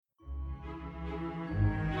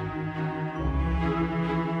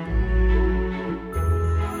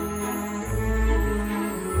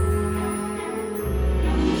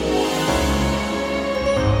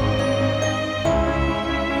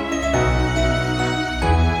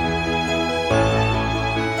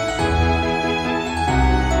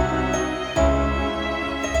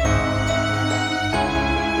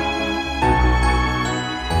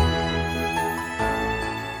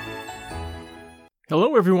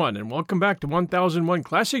Hello everyone, and welcome back to 1001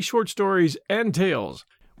 Classic Short Stories and Tales.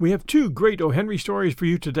 We have two great O.HENRY stories for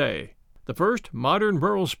you today. The first, Modern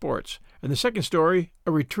Rural Sports, and the second story,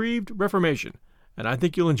 A Retrieved Reformation, and I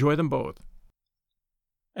think you'll enjoy them both.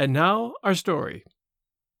 And now, our story.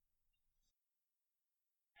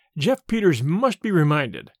 Jeff Peters must be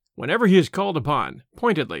reminded, whenever he is called upon,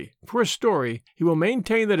 pointedly, for a story, he will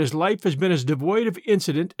maintain that his life has been as devoid of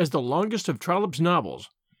incident as the longest of Trollope's novels.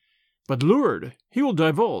 But lured, he will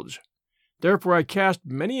divulge. Therefore I cast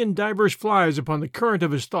many and divers flies upon the current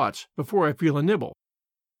of his thoughts before I feel a nibble.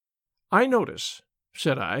 I notice,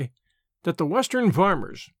 said I, that the Western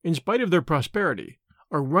farmers, in spite of their prosperity,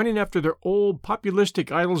 are running after their old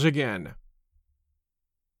populistic idols again.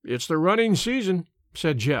 It's the running season,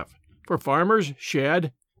 said Jeff, for farmers,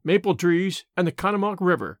 shad, maple trees, and the Conomock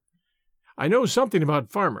River. I know something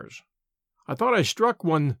about farmers. I thought I struck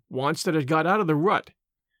one once that had got out of the rut,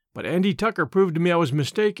 but Andy Tucker proved to me I was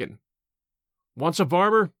mistaken. Once a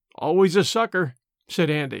farmer, always a sucker, said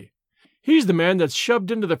Andy. He's the man that's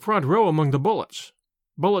shoved into the front row among the bullets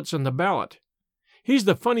and the ballot. He's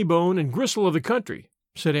the funny bone and gristle of the country,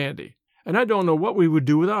 said Andy, and I don't know what we would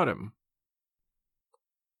do without him.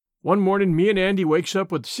 One morning, me and Andy wakes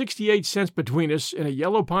up with 68 cents between us in a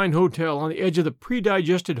Yellow Pine hotel on the edge of the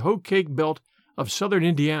pre-digested hoe cake belt of southern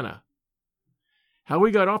Indiana. How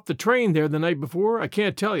we got off the train there the night before, I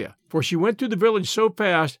can't tell you, for she went through the village so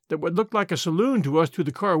fast that what looked like a saloon to us through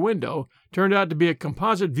the car window turned out to be a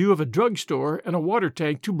composite view of a drugstore and a water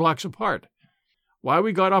tank 2 blocks apart. Why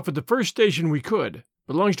we got off at the first station we could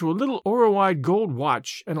belongs to a little Oro-eyed gold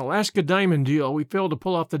watch and Alaska diamond deal we failed to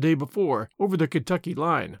pull off the day before over the Kentucky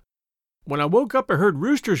line. When I woke up, I heard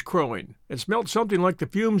roosters crowing and smelt something like the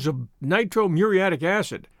fumes of nitromuriatic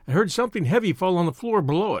acid and heard something heavy fall on the floor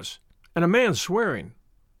below us, and a man swearing.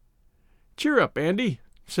 Cheer up, Andy,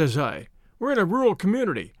 says I. We're in a rural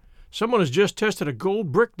community. Someone has just tested a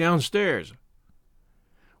gold brick downstairs.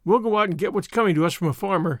 We'll go out and get what's coming to us from a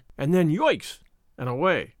farmer, and then yoicks, and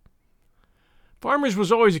away. Farmers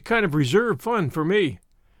was always a kind of reserve fun for me.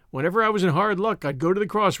 Whenever I was in hard luck, I'd go to the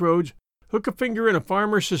crossroads, hook a finger in a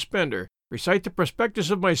farmer's suspender, recite the prospectus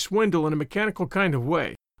of my swindle in a mechanical kind of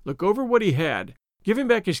way, look over what he had, give him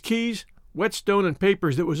back his keys, whetstone, and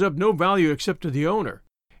papers that was of no value except to the owner,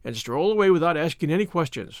 and stroll away without asking any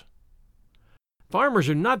questions. Farmers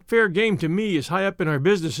are not fair game to me as high up in our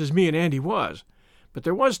business as me and Andy was, but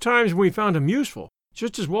there was times when we found him useful,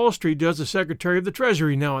 just as Wall Street does the Secretary of the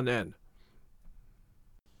Treasury now and then.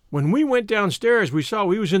 When we went downstairs, we saw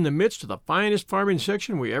we was in the midst of the finest farming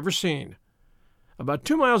section we ever seen. About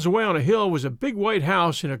 2 miles away on a hill was a big white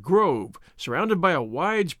house in a grove, surrounded by a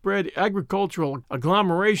widespread agricultural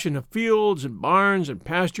agglomeration of fields and barns and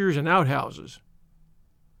pastures and outhouses.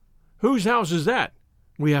 Whose house is that?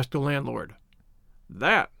 We asked the landlord.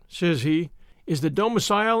 That, says he, is the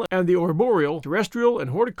domicile and the arboreal, terrestrial,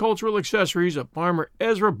 and horticultural accessories of Farmer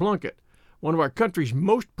Ezra Blunkett, one of our country's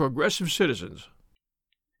most progressive citizens.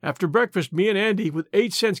 After breakfast, me and Andy, with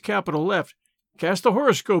 8 cents capital left, cast the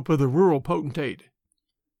horoscope of the rural potentate.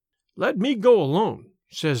 Let me go alone,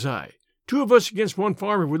 says I. 2 of us against one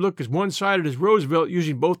farmer would look as one-sided as Roosevelt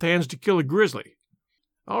using both hands to kill a grizzly.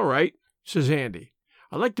 All right, says Andy.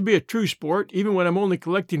 I like to be a true sport, even when I'm only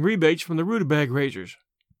collecting rebates from the rutabaga raisers.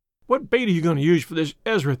 What bait are you going to use for this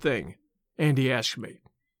Ezra thing? Andy asks me.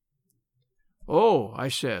 Oh, I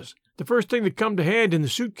says, the first thing that come to hand in the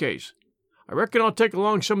suitcase. I reckon I'll take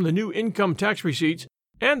along some of the new income tax receipts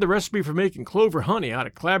and the recipe for making clover honey out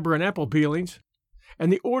of clabber and apple peelings,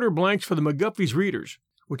 and the order blanks for the McGuffey's readers,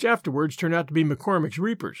 which afterwards turned out to be McCormick's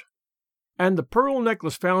reapers, and the pearl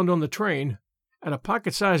necklace found on the train, and a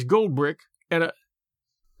pocket-sized gold brick, and a...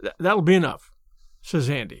 That'll be enough, says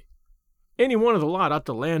Andy. Any one of the lot ought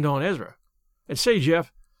to land on Ezra. And say,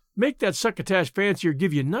 Jeff, make that succotash fancier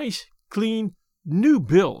give you nice, clean, new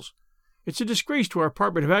bills. It's a disgrace to our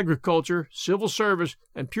Department of Agriculture, Civil Service,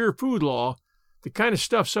 and Pure Food Law, the kind of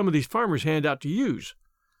stuff some of these farmers hand out to use.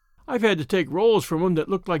 I've had to take rolls from them that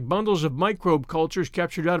look like bundles of microbe cultures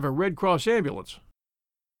captured out of a Red Cross ambulance.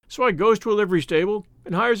 So I goes to a livery stable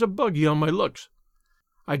and hires a buggy on my looks.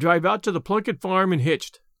 I drive out to the Plunkett farm and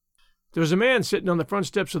hitched. There was a man sitting on the front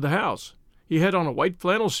steps of the house. He had on a white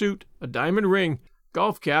flannel suit, a diamond ring,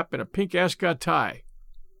 golf cap, and a pink ascot tie.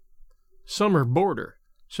 Summer boarder,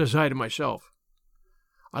 says I to myself.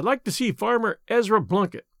 I'd like to see Farmer Ezra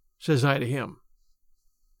Blunkett, says I to him.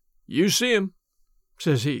 You see him,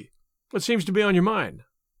 says he. What seems to be on your mind?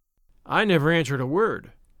 I never answered a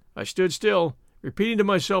word. I stood still, repeating to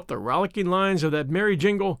myself the rollicking lines of that merry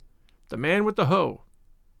jingle, The Man with the Hoe.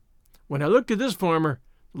 When I looked at this farmer,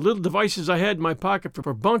 The little devices I had in my pocket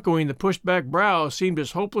for buncoing the pushed-back brow seemed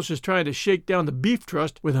as hopeless as trying to shake down the beef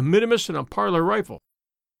trust with a minimus and a parlor rifle.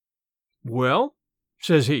 "Well?"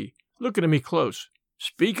 says he, looking at me close.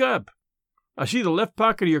 "Speak up. I see the left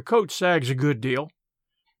pocket of your coat sags a good deal.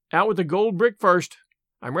 Out with the gold brick first.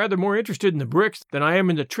 I'm rather more interested in the bricks than I am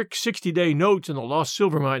in the trick 60-day notes and the lost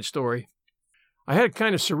silver mine story." I had a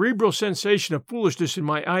kind of cerebral sensation of foolishness in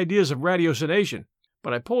my ideas of ratiocination,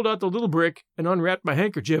 but I pulled out the little brick and unwrapped my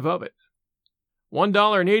handkerchief of it.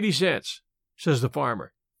 $1.80, says the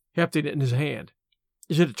farmer, hefting it in his hand.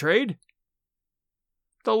 "Is it a trade?"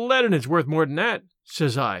 "The lead in it's worth more than that,"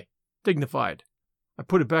 says I, dignified. I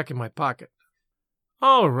put it back in my pocket.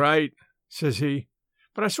 "All right," says he,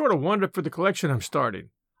 "but I sort of wanted it for the collection I'm starting.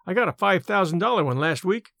 I got a $5,000 one last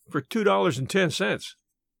week for $2.10.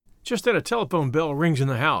 Just then a telephone bell rings in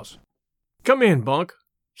the house. "Come in, Bunk,"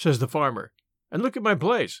 says the farmer, "and look at my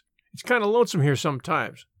place. It's kind of lonesome here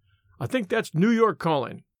sometimes. I think that's New York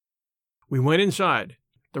calling." We went inside.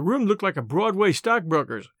 The room looked like a Broadway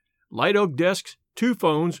stockbroker's. Light oak desks, 2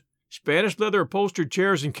 phones, Spanish leather upholstered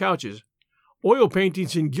chairs and couches, oil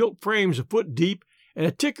paintings in gilt frames a foot deep, and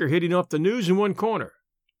a ticker hitting off the news in one corner.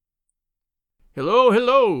 "Hello,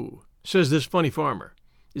 hello," says this funny farmer.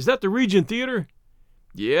 "Is that the Regent Theater?"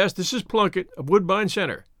 "Yes, this is Plunkett of Woodbine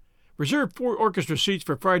Center. Reserve 4 orchestra seats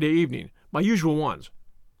for Friday evening, my usual ones."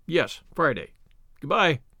 "Yes, Friday.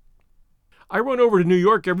 Goodbye." "I run over to New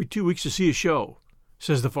York every 2 weeks to see a show,"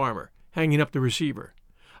 says the farmer, hanging up the receiver.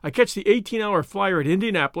 "I catch the 18-hour flyer at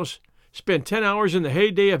Indianapolis, spend 10 hours in the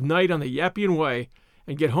heyday of night on the Yappian Way,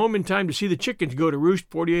 and get home in time to see the chickens go to roost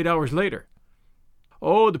 48 hours later.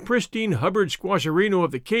 Oh, the pristine Hubbard squasherino of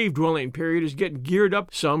the cave-dwelling period is getting geared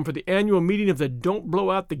up some for the annual meeting of the Don't Blow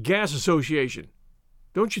Out the Gas Association.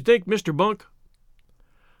 Don't you think, Mr. Bunk?"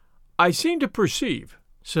 "I seem to perceive,"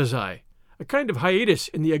 says I, "a kind of hiatus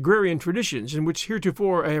in the agrarian traditions in which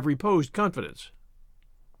heretofore I have reposed confidence."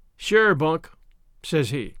 "Sure, Bunk," says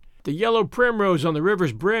he. "The yellow primrose on the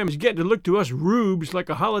river's brim is getting to look to us rubes like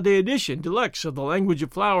a holiday edition deluxe of the Language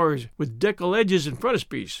of Flowers with decal edges and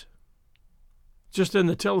frontispiece." Just then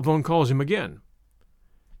the telephone calls him again.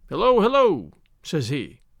 "Hello, hello," says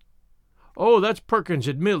he. "Oh, that's Perkins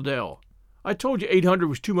at Milldale. I told you 800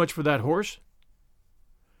 was too much for that horse."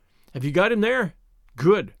 "Have you got him there?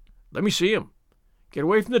 Good. Let me see him. Get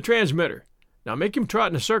away from the transmitter. Now make him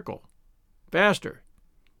trot in a circle. Faster.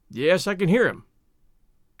 Yes, I can hear him.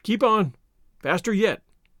 Keep on. Faster yet.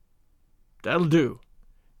 That'll do.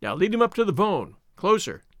 Now lead him up to the bone.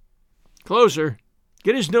 Closer. Closer.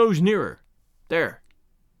 Get his nose nearer. There.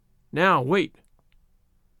 Now, wait.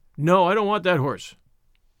 No, I don't want that horse."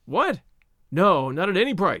 "What?" "No, not at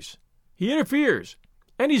any price. He interferes,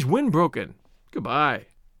 and he's wind-broken. Goodbye."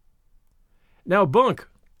 "Now, Bunk,"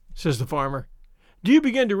 says the farmer, "do you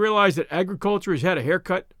begin to realize that agriculture has had a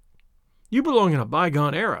haircut? You belong in a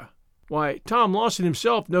bygone era. Why, Tom Lawson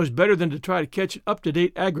himself knows better than to try to catch an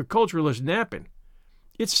up-to-date agriculturalist napping.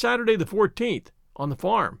 It's Saturday the 14th, on the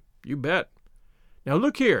farm, you bet. Now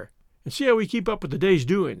look here, and see how we keep up with the day's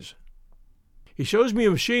doings." He shows me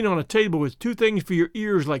a machine on a table with 2 things for your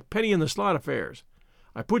ears like penny in the slot affairs.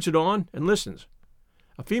 I puts it on and listens.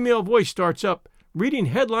 A female voice starts up, reading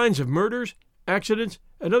headlines of murders, accidents,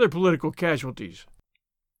 and other political casualties.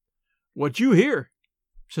 "What you hear,"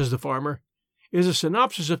 says the farmer, "is a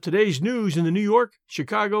synopsis of today's news in the New York,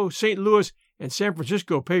 Chicago, St. Louis, and San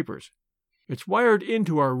Francisco papers. It's wired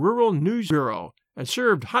into our rural news bureau and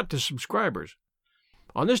served hot to subscribers.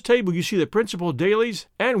 On this table you see the principal dailies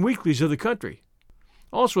and weeklies of the country.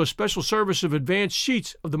 Also a special service of advanced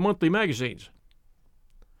sheets of the monthly magazines."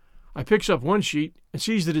 I picks up one sheet and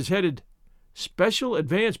sees that it's headed "Special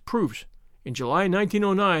Advance Proofs in July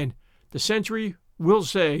 1909, the Century will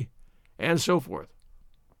say," and so forth.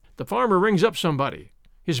 The farmer rings up somebody,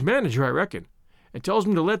 his manager I reckon, and tells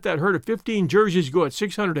him to let that herd of 15 jerseys go at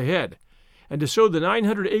 $600 a head, and to sow the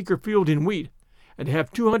 900-acre field in wheat, and to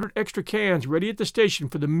have 200 extra cans ready at the station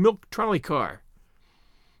for the milk trolley car.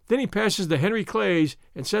 Then he passes the Henry Clays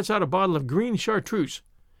and sets out a bottle of green chartreuse,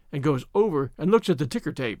 and goes over and looks at the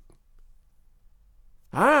ticker tape.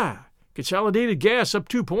 "Ah, Consolidated Gas up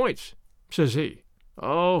 2 points, says he.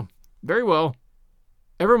 "Oh, very well.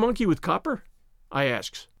 Ever monkey with copper?" I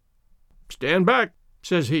asks. "Stand back,"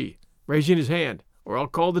 says he, raising his hand, "or I'll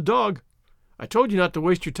call the dog. I told you not to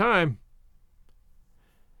waste your time."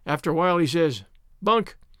 After a while he says,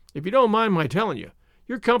 "Bunk, if you don't mind my telling you,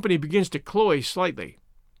 your company begins to cloy slightly.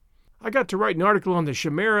 I got to write an article on the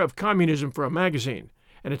chimera of communism for a magazine,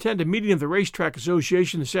 and attend a meeting of the Racetrack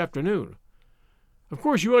Association this afternoon. Of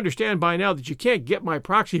course you understand by now that you can't get my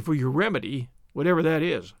proxy for your remedy, whatever that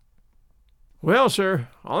is." Well, sir,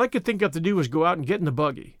 all I could think of to do was go out and get in the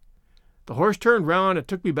buggy. The horse turned round and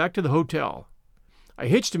took me back to the hotel. I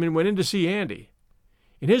hitched him and went in to see Andy.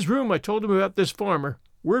 In his room I told him about this farmer,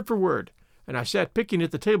 word for word, and I sat picking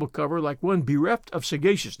at the table cover like one bereft of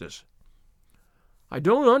sagaciousness. "I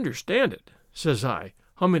don't understand it," says I,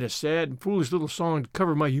 humming a sad and foolish little song to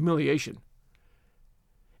cover my humiliation.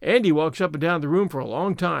 Andy walks up and down the room for a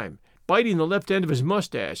long time, biting the left end of his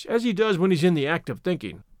mustache, as he does when he's in the act of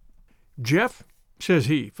thinking. "Jeff," says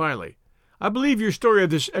he, finally, "I believe your story of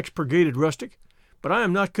this expurgated rustic, but I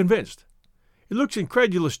am not convinced. It looks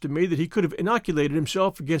incredulous to me that he could have inoculated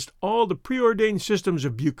himself against all the preordained systems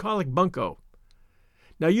of bucolic bunco.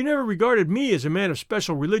 Now, you never regarded me as a man of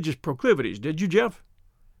special religious proclivities, did you, Jeff?"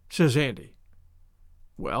 says Andy.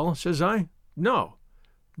 "Well," says I, "no.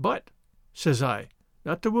 But," says I,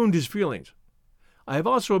 not to wound his feelings, "I have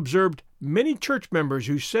also observed many church members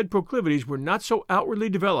whose said proclivities were not so outwardly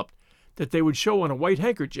developed that they would show on a white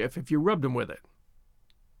handkerchief if you rubbed them with it.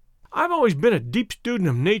 I've always been a deep student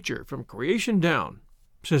of nature from creation down,"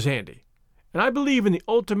 says Andy, "and I believe in the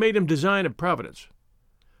ultimatum design of Providence.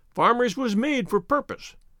 Farmers was made for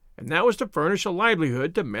purpose, and that was to furnish a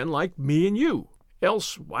livelihood to men like me and you.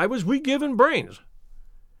 Else why was we given brains?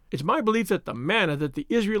 It's my belief that the manna that the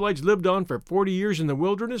Israelites lived on for 40 years in the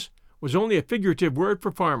wilderness was only a figurative word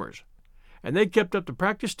for farmers, and they kept up the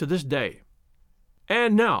practice to this day.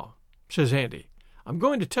 And now," says Andy, "I'm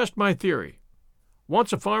going to test my theory.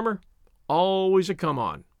 Once a farmer, always a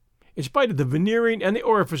come-on, in spite of the veneering and the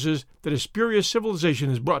orifices that a spurious civilization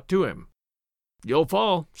has brought to him. You'll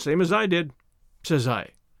fall, same as I did," says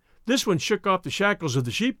I. "This one shook off the shackles of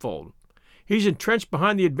the sheepfold. He's entrenched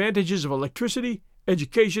behind the advantages of electricity,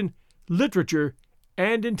 education, literature,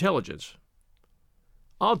 and intelligence."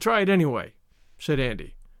 "I'll try it anyway," said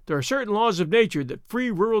Andy. "There are certain laws of nature that free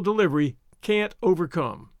rural delivery can't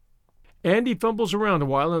overcome." Andy fumbles around a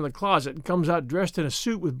while in the closet and comes out dressed in a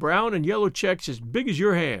suit with brown and yellow checks as big as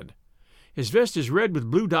your hand. His vest is red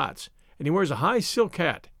with blue dots, and he wears a high silk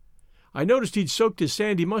hat. I noticed he'd soaked his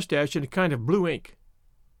sandy mustache in a kind of blue ink.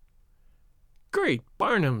 "Great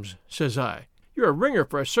Barnums," says I, "you're a ringer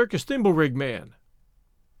for a circus thimble-rig man."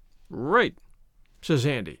 "Right," says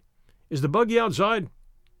Andy. "Is the buggy outside?"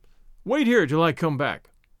 "Wait here till I come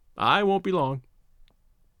back. I won't be long."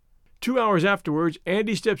 2 hours afterwards,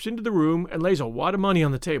 Andy steps into the room and lays a wad of money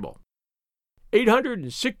on the table.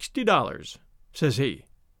 $860, says he.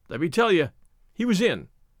 Let me tell you, he was in.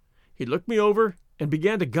 He looked me over and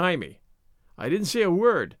began to guy me. I didn't say a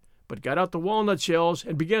word, but got out the walnut shells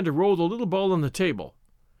and began to roll the little ball on the table.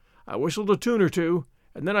 I whistled a tune or two,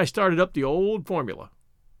 and then I started up the old formula.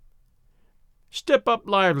 "Step up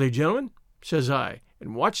lively, gentlemen," says I,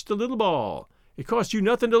 "and watch the little ball. It costs you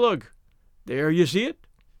nothing to look. There you see it,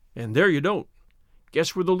 and there you don't.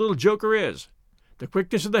 Guess where the little joker is. The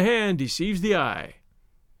quickness of the hand deceives the eye."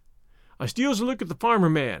 I steals a look at the farmer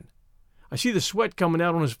man. I see the sweat coming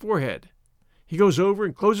out on his forehead. He goes over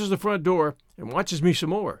and closes the front door and watches me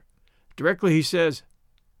some more. Directly he says,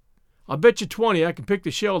 "I'll bet you 20 I can pick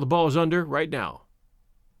the shell the ball's under right now."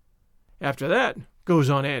 "After that," goes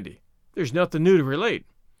on Andy, "there's nothing new to relate.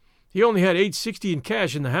 He only had $860 in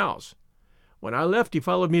cash in the house. When I left, he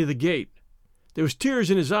followed me to the gate. There was tears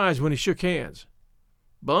in his eyes when he shook hands.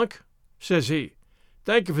 'Bunk,' says he,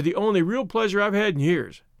 'thank you for the only real pleasure I've had in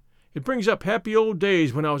years. It brings up happy old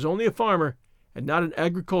days when I was only a farmer and not an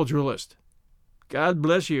agriculturalist. God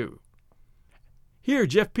bless you.'" Here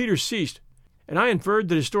Jeff Peters ceased, and I inferred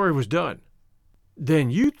that his story was done. "Then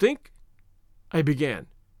you think—" I began.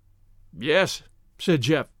 "Yes," said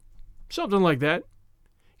Jeff, "something like that.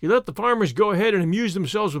 He let the farmers go ahead and amuse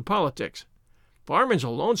themselves with politics. Farming's a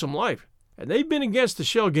lonesome life, and they've been against the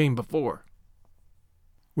shell game before."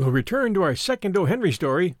 We'll return to our second O.HENRY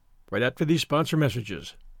story right after these sponsor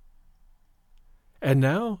messages. And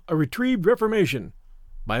now, a retrieved reformation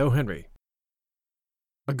by O.HENRY.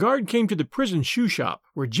 A guard came to the prison shoe shop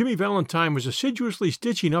where Jimmy Valentine was assiduously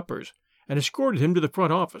stitching uppers and escorted him to the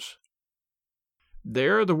front office.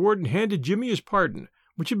 There the warden handed Jimmy his pardon,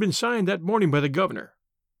 which had been signed that morning by the governor.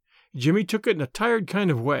 Jimmy took it in a tired kind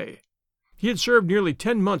of way. He had served nearly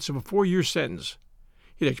 10 months of a 4-year sentence.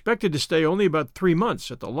 He had expected to stay only about 3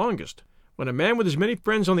 months at the longest. When a man with as many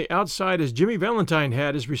friends on the outside as Jimmy Valentine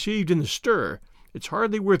had is received in the stir, it's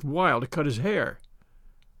hardly worth while to cut his hair.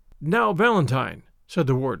 "Now, Valentine," said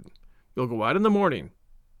the warden, "you'll go out in the morning.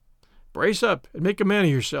 Brace up and make a man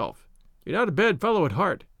of yourself. You're not a bad fellow at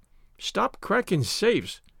heart. Stop cracking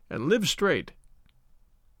safes and live straight."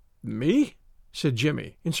 "Me?" said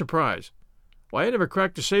Jimmy, in surprise. "Why, I never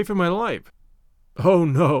cracked a safe in my life." "Oh,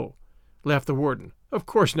 no," laughed the warden. "Of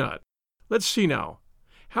course not. Let's see now.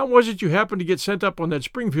 How was it you happened to get sent up on that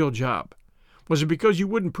Springfield job? Was it because you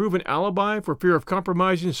wouldn't prove an alibi for fear of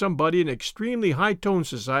compromising somebody in extremely high-toned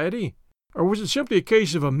society? Or was it simply a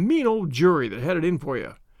case of a mean old jury that had it in for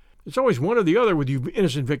you? It's always one or the other with you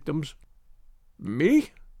innocent victims."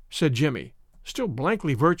 "Me?" said Jimmy, still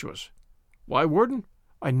blankly virtuous. "Why, Warden,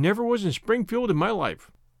 I never was in Springfield in my life."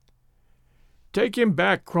 "Take him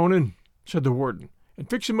back, Cronin," said the warden, "and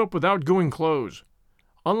fix him up with outgoing clothes.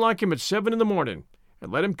 Unlock him at 7 in the morning,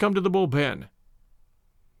 and let him come to the bullpen."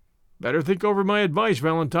 "Better think over my advice,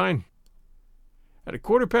 Valentine." At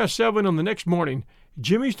 7:15 on the next morning,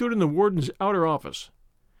 Jimmy stood in the warden's outer office.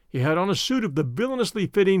 He had on a suit of the villainously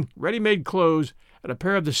fitting, ready-made clothes and a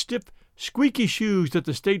pair of the stiff, squeaky shoes that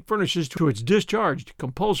the state furnishes to its discharged,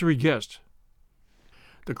 compulsory guests.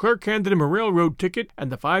 The clerk handed him a railroad ticket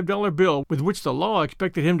and the $5 bill with which the law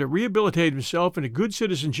expected him to rehabilitate himself into good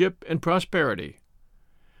citizenship and prosperity.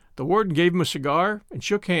 The warden gave him a cigar and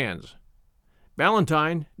shook hands.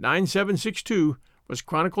 Valentine, 9762, was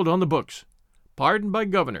chronicled on the books, pardoned by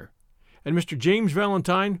governor, and Mr. James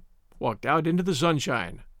Valentine walked out into the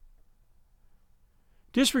sunshine.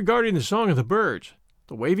 Disregarding the song of the birds,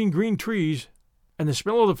 the waving green trees, and the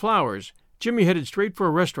smell of the flowers, Jimmy headed straight for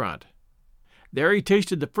a restaurant. There he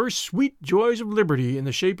tasted the first sweet joys of liberty in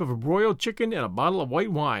the shape of a broiled chicken and a bottle of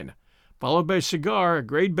white wine, followed by a cigar a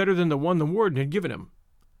grade better than the one the warden had given him.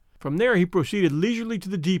 From there he proceeded leisurely to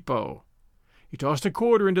the depot. He tossed a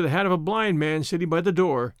quarter into the hat of a blind man sitting by the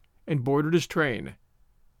door and boarded his train.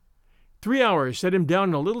 3 hours set him down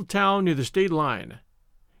in a little town near the state line.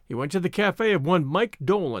 He went to the cafe of one Mike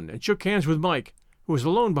Dolan and shook hands with Mike, who was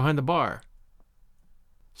alone behind the bar.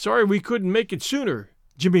 "Sorry we couldn't make it sooner,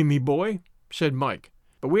 Jimmy, me boy," said Mike,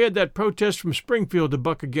 "but we had that protest from Springfield to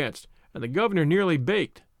buck against, and the governor nearly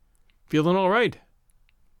baked. Feeling all right?"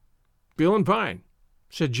 "Feeling fine,"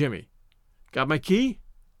 said Jimmy. "Got my key?"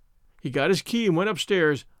 He got his key and went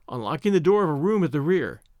upstairs, unlocking the door of a room at the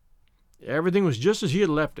rear. Everything was just as he had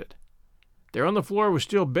left it. There on the floor was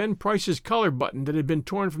still Ben Price's collar button that had been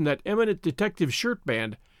torn from that eminent detective's shirt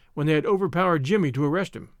band when they had overpowered Jimmy to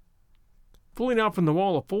arrest him. Pulling out from the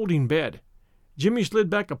wall a folding bed, Jimmy slid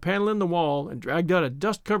back a panel in the wall and dragged out a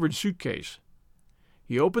dust-covered suitcase.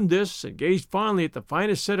 He opened this and gazed fondly at the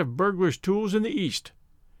finest set of burglar's tools in the East.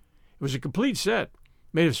 It was a complete set,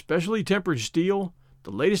 made of specially tempered steel,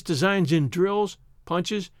 the latest designs in drills,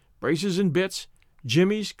 punches, braces and bits,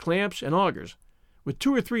 jimmies, clamps, and augers, with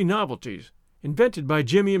 2 or 3 novelties, invented by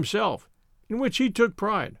Jimmy himself, in which he took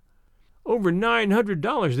pride. Over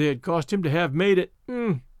 $900 they had cost him to have made at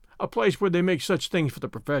a place where they make such things for the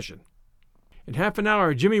profession. In half an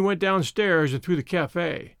hour Jimmy went downstairs and through the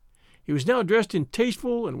cafe. He was now dressed in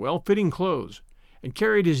tasteful and well-fitting clothes, and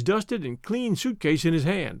carried his dusted and clean suitcase in his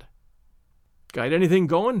hand. "Got anything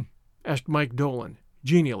going?" asked Mike Dolan,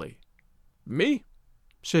 genially. "Me?"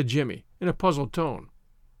 said Jimmy, in a puzzled tone.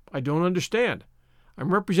 "I don't understand.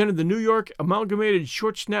 I'm representing the New York Amalgamated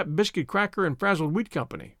Short Snap Biscuit Cracker and Frazzled Wheat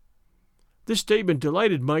Company." This statement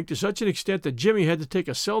delighted Mike to such an extent that Jimmy had to take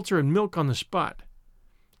a seltzer and milk on the spot.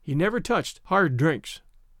 He never touched hard drinks.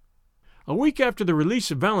 A week after the release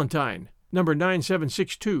of Valentine, number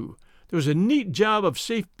 9762, there was a neat job of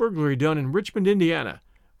safe burglary done in Richmond, Indiana,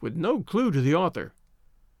 with no clue to the author.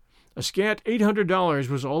 A scant $800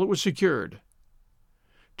 was all that was secured.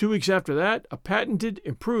 2 weeks after that, a patented,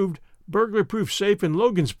 improved, burglar-proof safe in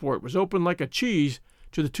Logansport was opened like a cheese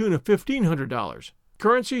to the tune of $1,500.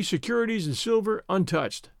 Currency, securities, and silver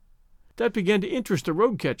untouched. That began to interest the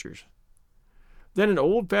road catchers. Then an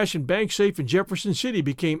old-fashioned bank safe in Jefferson City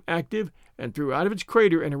became active and threw out of its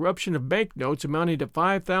crater an eruption of banknotes amounting to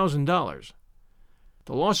 $5,000.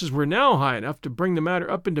 The losses were now high enough to bring the matter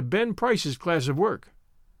up into Ben Price's class of work.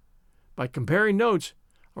 By comparing notes,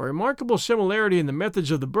 a remarkable similarity in the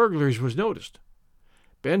methods of the burglars was noticed.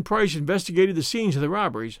 Ben Price investigated the scenes of the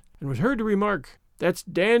robberies and was heard to remark, "That's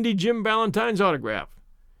dandy Jim Valentine's autograph.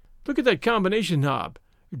 Look at that combination knob,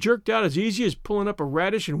 jerked out as easy as pulling up a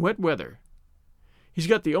radish in wet weather. He's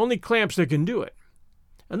got the only clamps that can do it.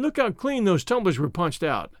 And look how clean those tumblers were punched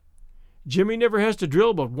out. Jimmy never has to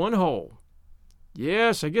drill but one hole.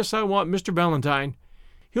 Yes, I guess I want Mr. Valentine.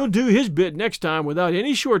 He'll do his bit next time without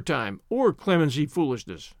any short time or clemency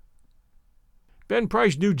foolishness." Ben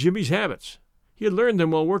Price knew Jimmy's habits. He had learned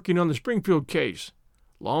them while working on the Springfield case.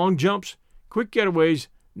 Long jumps, quick getaways,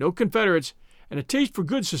 no Confederates, and a taste for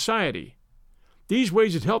good society. These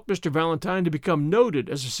ways had helped Mr. Valentine to become noted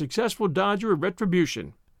as a successful dodger of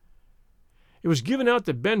retribution. It was given out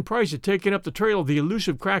that Ben Price had taken up the trail of the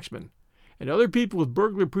elusive cracksman, and other people with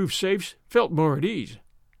burglar-proof safes felt more at ease.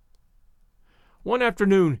 One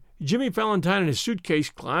afternoon, Jimmy Valentine and his suitcase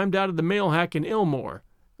climbed out of the mail hack in Elmore,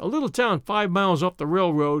 a little town 5 miles off the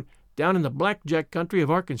railroad down in the blackjack country of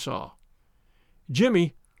Arkansas.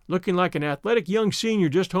 Jimmy, looking like an athletic young senior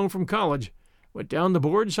just home from college, went down the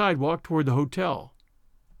board sidewalk toward the hotel.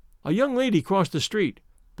 A young lady crossed the street,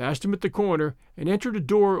 passed him at the corner, and entered a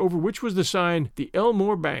door over which was the sign, The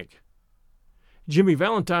Elmore Bank. Jimmy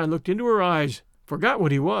Valentine looked into her eyes, forgot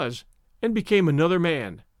what he was, and became another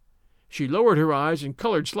man. She lowered her eyes and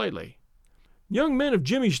colored slightly. Young men of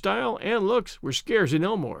Jimmy's style and looks were scarce in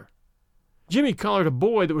Elmore. Jimmy collared a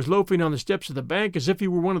boy that was loafing on the steps of the bank as if he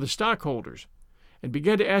were one of the stockholders, and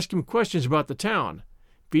began to ask him questions about the town,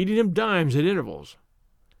 feeding him dimes at intervals.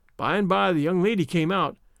 By and by the young lady came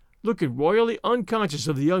out, looking royally unconscious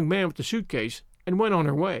of the young man with the suitcase, and went on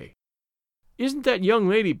her way. "Isn't that young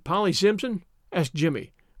lady Polly Simpson?" asked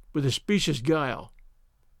Jimmy, with a specious guile.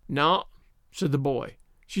 "No," said the boy.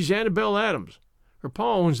 "She's Annabelle Adams. Her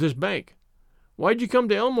pa owns this bank. Why'd you come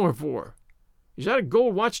to Elmore for? Is that a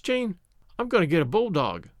gold watch chain? I'm going to get a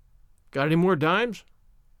bulldog. Got any more dimes?"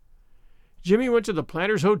 Jimmy went to the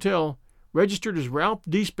Planters Hotel, registered as Ralph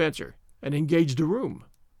D. Spencer, and engaged a room.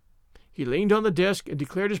 He leaned on the desk and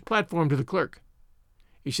declared his platform to the clerk.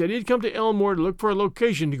 He said he had come to Elmore to look for a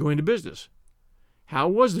location to go into business. How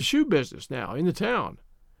was the shoe business now in the town?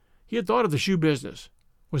 He had thought of the shoe business.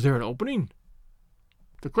 Was there an opening?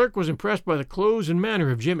 The clerk was impressed by the clothes and manner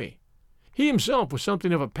of Jimmy. He himself was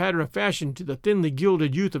something of a pattern of fashion to the thinly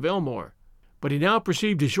gilded youth of Elmore, but he now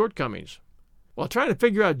perceived his shortcomings. While trying to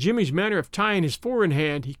figure out Jimmy's manner of tying his four in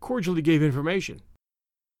hand, he cordially gave information.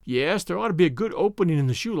 Yes, there ought to be a good opening in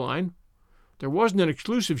the shoe line. There wasn't an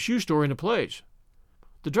exclusive shoe store in the place.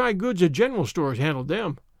 The dry goods and general stores handled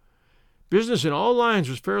them. Business in all lines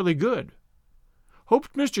was fairly good.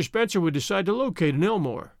 Hoped Mr. Spencer would decide to locate in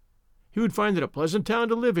Elmore. He would find it a pleasant town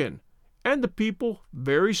to live in, and the people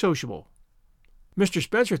very sociable. Mr.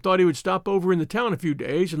 Spencer thought he would stop over in the town a few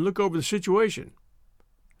days and look over the situation.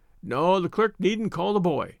 No, the clerk needn't call the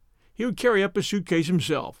boy. He would carry up his suitcase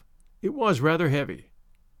himself. It was rather heavy.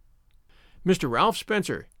 Mr. Ralph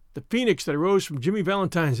Spencer, the phoenix that arose from Jimmy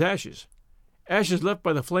Valentine's ashes left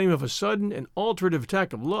by the flame of a sudden and alterative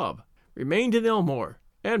attack of love, remained in Elmore,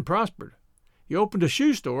 and prospered. He opened a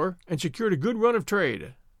shoe store and secured a good run of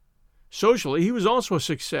trade. Socially, he was also a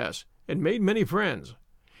success, and made many friends,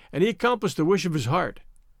 and he accomplished the wish of his heart.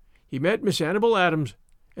 He met Miss Annabelle Adams,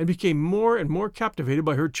 and became more and more captivated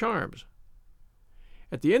by her charms.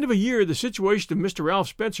 At the end of a year, the situation of Mr. Ralph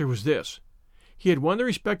Spencer was this. He had won the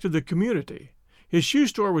respect of the community. His shoe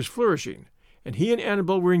store was flourishing, and he and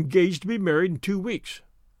Annabelle were engaged to be married in 2 weeks.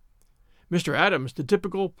 Mr. Adams, the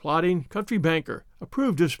typical, plodding, country banker,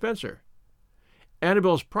 approved of Spencer.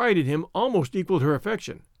 Annabelle's pride in him almost equaled her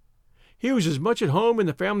affection. He was as much at home in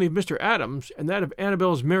the family of Mr. Adams and that of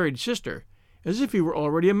Annabelle's married sister as if he were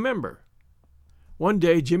already a member. One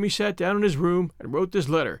day Jimmy sat down in his room and wrote this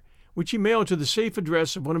letter, which he mailed to the safe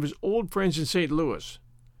address of one of his old friends in St. Louis.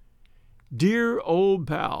 Dear old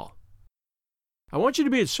pal, I want you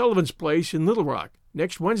to be at Sullivan's place in Little Rock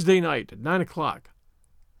next Wednesday night at 9 o'clock.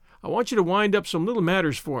 I want you to wind up some little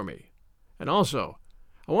matters for me. And also,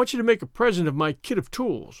 I want you to make a present of my kit of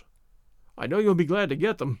tools. I know you'll be glad to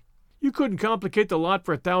get them. You couldn't complicate the lot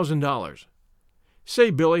for $1,000.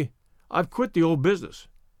 Say, Billy, I've quit the old business.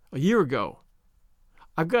 A year ago.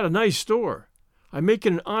 I've got a nice store. I'm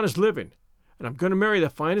making an honest living, and I'm going to marry the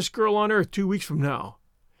finest girl on earth 2 weeks from now.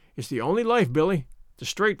 It's the only life, Billy, the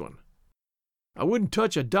straight one. I wouldn't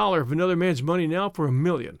touch a dollar of another man's money now for $1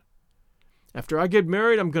 million. After I get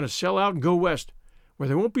married, I'm going to sell out and go west, where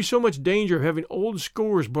there won't be so much danger of having old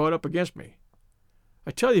scores brought up against me.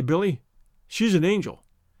 I tell you, Billy, she's an angel.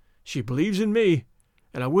 She believes in me,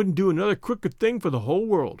 and I wouldn't do another crooked thing for the whole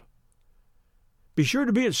world. Be sure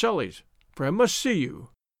to be at Sully's, for I must see you.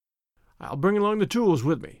 I'll bring along the tools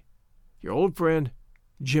with me. Your old friend,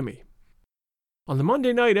 Jimmy. On the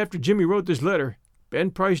Monday night after Jimmy wrote this letter,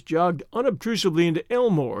 Ben Price jogged unobtrusively into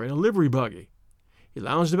Elmore in a livery buggy. He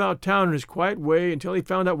lounged about town in his quiet way until he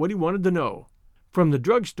found out what he wanted to know. From the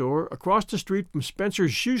drugstore across the street from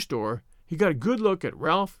Spencer's shoe store, he got a good look at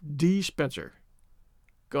Ralph D. Spencer.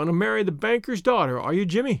 "Gonna marry the banker's daughter, are you,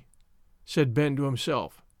 Jimmy?" said Ben to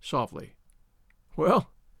himself, softly. "Well,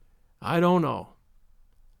 I don't know."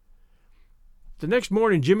 The next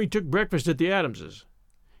morning Jimmy took breakfast at the Adamses.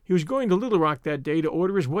 He was going to Little Rock that day to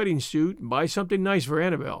order his wedding suit and buy something nice for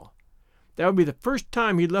Annabelle. That would be the first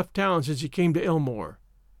time he'd left town since he came to Elmore.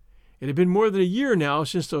 It had been more than a year now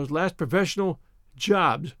since those last professional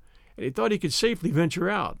jobs, and he thought he could safely venture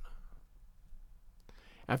out.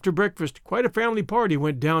 After breakfast, quite a family party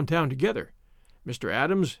went downtown together. Mr.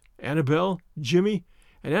 Adams, Annabelle, Jimmy,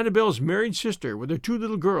 and Annabelle's married sister with their 2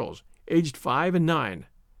 little girls, aged 5 and 9.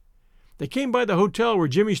 They came by the hotel where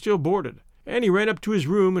Jimmy still boarded, and he ran up to his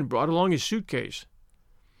room and brought along his suitcase.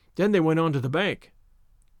 Then they went on to the bank.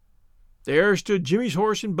 There stood Jimmy's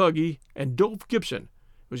horse and buggy, and Dolph Gibson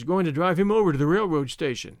was going to drive him over to the railroad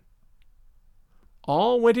station.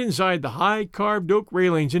 All went inside the high carved oak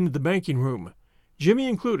railings into the banking room, Jimmy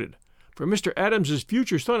included, for Mr. Adams's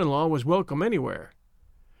future son-in-law was welcome anywhere.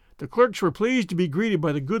 The clerks were pleased to be greeted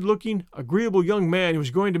by the good-looking, agreeable young man who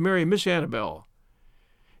was going to marry Miss Annabelle.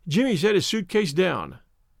 Jimmy set his suitcase down.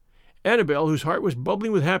 Annabelle, whose heart was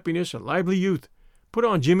bubbling with happiness and lively youth, put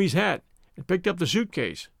on Jimmy's hat and picked up the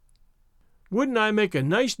suitcase. "Wouldn't I make a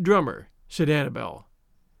nice drummer?" said Annabelle.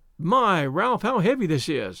 "My, Ralph, how heavy this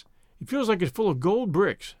is. It feels like it's full of gold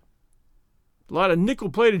bricks." "A lot of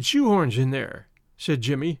nickel-plated shoehorns in there," said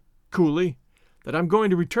Jimmy, coolly, "that I'm going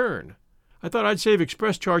to return. I thought I'd save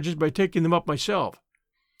express charges by taking them up myself.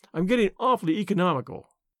 I'm getting awfully economical."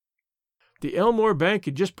 The Elmore Bank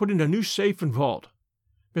had just put in a new safe and vault.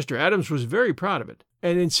 Mr. Adams was very proud of it,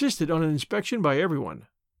 and insisted on an inspection by everyone.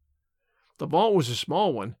 The vault was a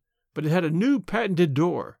small one, but it had a new patented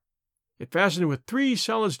door. It fastened with 3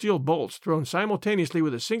 solid steel bolts thrown simultaneously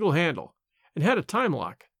with a single handle, and had a time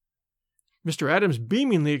lock. Mr. Adams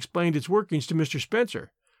beamingly explained its workings to Mr.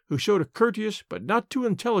 Spencer, who showed a courteous but not too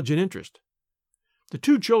intelligent interest. The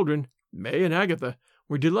 2 children, May and Agatha,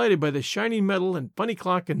 were delighted by the shining metal and funny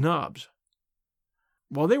clock and knobs.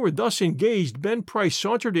 While they were thus engaged, Ben Price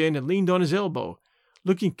sauntered in and leaned on his elbow,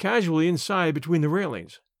 looking casually inside between the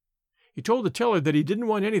railings. He told the teller that he didn't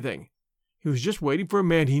want anything. He was just waiting for a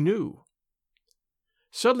man he knew.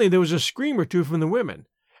 Suddenly there was a scream or two from the women,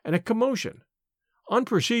 and a commotion.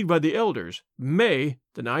 Unperceived by the elders, May,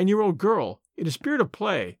 the 9-year-old girl, in a spirit of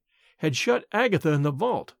play, had shut Agatha in the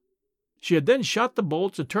vault. She had then shot the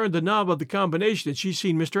bolts and turned the knob of the combination that she'd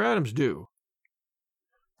seen Mr. Adams do.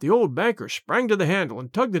 The old banker sprang to the handle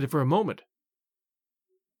and tugged at it for a moment.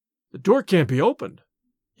 "The door can't be opened,"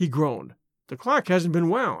 he groaned. "The clock hasn't been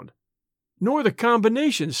wound, nor the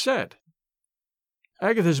combination set."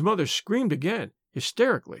 Agatha's mother screamed again,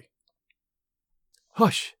 hysterically.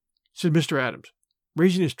 "Hush," said Mr. Adams,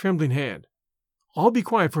 raising his trembling hand. "I'll be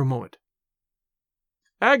quiet for a moment.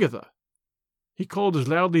 Agatha," he called as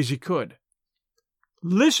loudly as he could,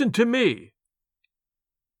 "listen to me."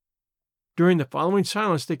 During the following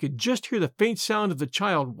silence they could just hear the faint sound of the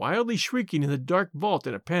child wildly shrieking in the dark vault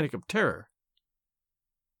in a panic of terror.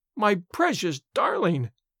 "My precious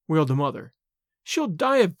darling," wailed the mother. "She'll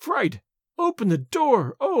die of fright. Open the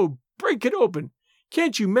door. Oh, break it open.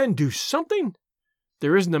 Can't you men do something?"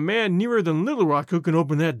 "There isn't a man nearer than Little Rock who can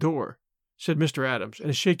open that door," said Mr. Adams in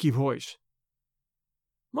a shaky voice.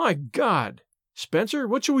 "My God! Spencer,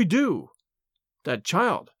 what shall we do? That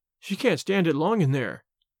child, she can't stand it long in there.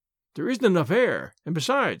 There isn't enough air, and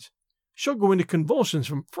besides, she'll go into convulsions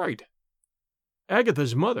from fright."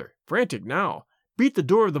 Agatha's mother, frantic now, beat the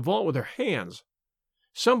door of the vault with her hands.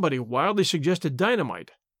 Somebody wildly suggested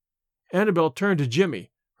dynamite. Annabelle turned to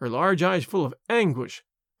Jimmy, her large eyes full of anguish,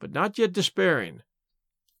 but not yet despairing.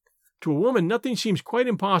 To a woman nothing seems quite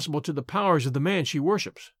impossible to the powers of the man she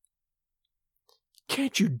worships.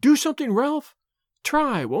 "Can't you do something, Ralph?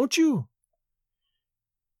 Try, won't you?"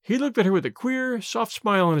 He looked at her with a queer, soft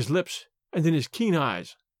smile on his lips and in his keen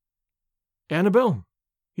eyes. "Annabelle,"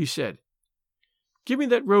 he said, "give me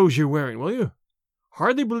that rose you're wearing, will you?"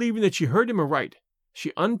 Hardly believing that she heard him aright,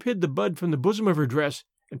 she unpinned the bud from the bosom of her dress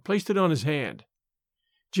and placed it on his hand.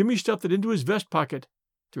 Jimmy stuffed it into his vest pocket,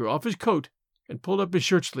 threw off his coat, and pulled up his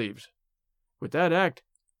shirt sleeves. With that act,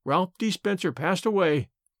 Ralph D. Spencer passed away,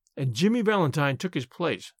 and Jimmy Valentine took his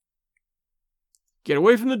place. "Get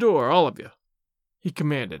away from the door, all of you," he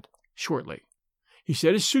commanded, shortly. He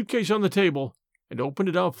set his suitcase on the table and opened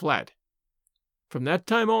it out flat. From that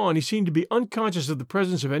time on, he seemed to be unconscious of the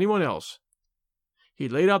presence of anyone else. He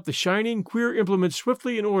laid out the shining, queer implements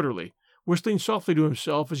swiftly and orderly, whistling softly to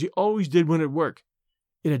himself as he always did when at work,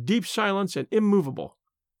 in a deep silence and immovable.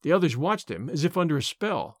 The others watched him as if under a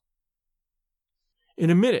spell.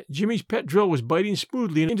 In a minute, Jimmy's pet drill was biting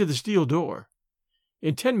smoothly into the steel door.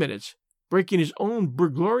 In 10 minutes, breaking his own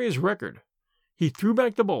burglarious record, he threw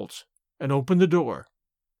back the bolts and opened the door.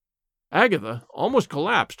 Agatha, almost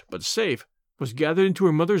collapsed, but safe, was gathered into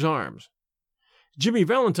her mother's arms. Jimmy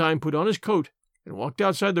Valentine put on his coat and walked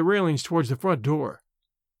outside the railings towards the front door.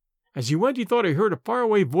 As he went, he thought he heard a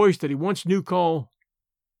faraway voice that he once knew call,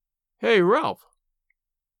 "Hey, Ralph!"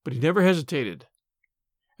 But he never hesitated.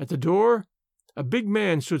 At the door, a big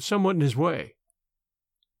man stood somewhat in his way.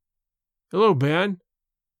 "Hello, Ben,"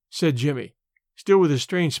 said Jimmy, still with his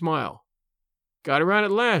strange smile. "Got around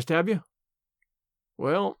at last, have you?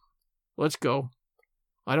 Well, let's go.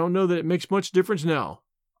 I don't know that it makes much difference now."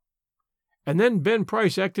 And then Ben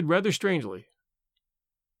Price acted rather strangely.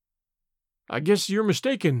 "I guess you're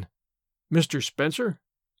mistaken, Mr. Spencer,"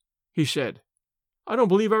 he said. "I don't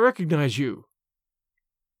believe I recognize you.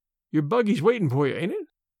 Your buggy's waiting for you, ain't it?"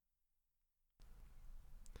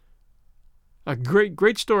 A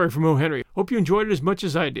great story from O.HENRY. Hope you enjoyed it as much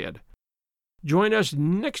as I did. Join us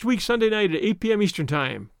next week Sunday night at 8 p.m. Eastern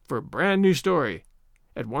Time for a brand new story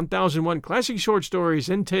at 1001 Classic Short Stories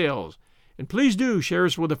and Tales. And please do share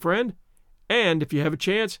us with a friend. And if you have a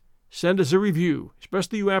chance, send us a review,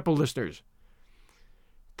 especially you Apple listeners.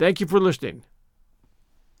 Thank you for listening.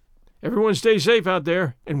 Everyone stay safe out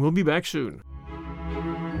there, and we'll be back soon.